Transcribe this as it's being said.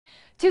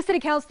Two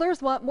city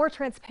councilors want more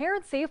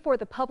transparency for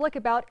the public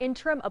about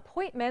interim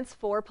appointments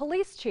for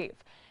police chief.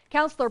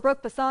 Councilor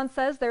Brooke Bassan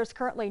says there's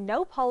currently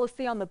no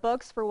policy on the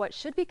books for what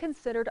should be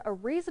considered a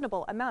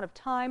reasonable amount of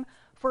time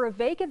for a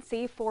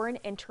vacancy for an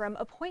interim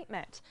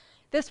appointment.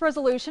 This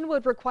resolution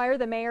would require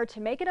the mayor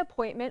to make an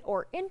appointment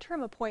or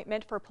interim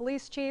appointment for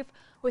police chief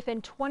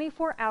within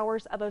 24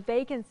 hours of a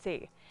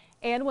vacancy.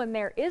 And when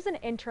there is an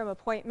interim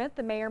appointment,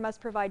 the mayor must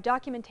provide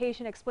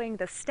documentation explaining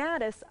the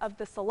status of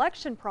the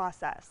selection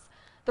process.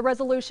 The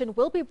resolution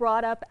will be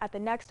brought up at the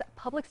next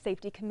Public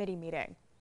Safety Committee meeting.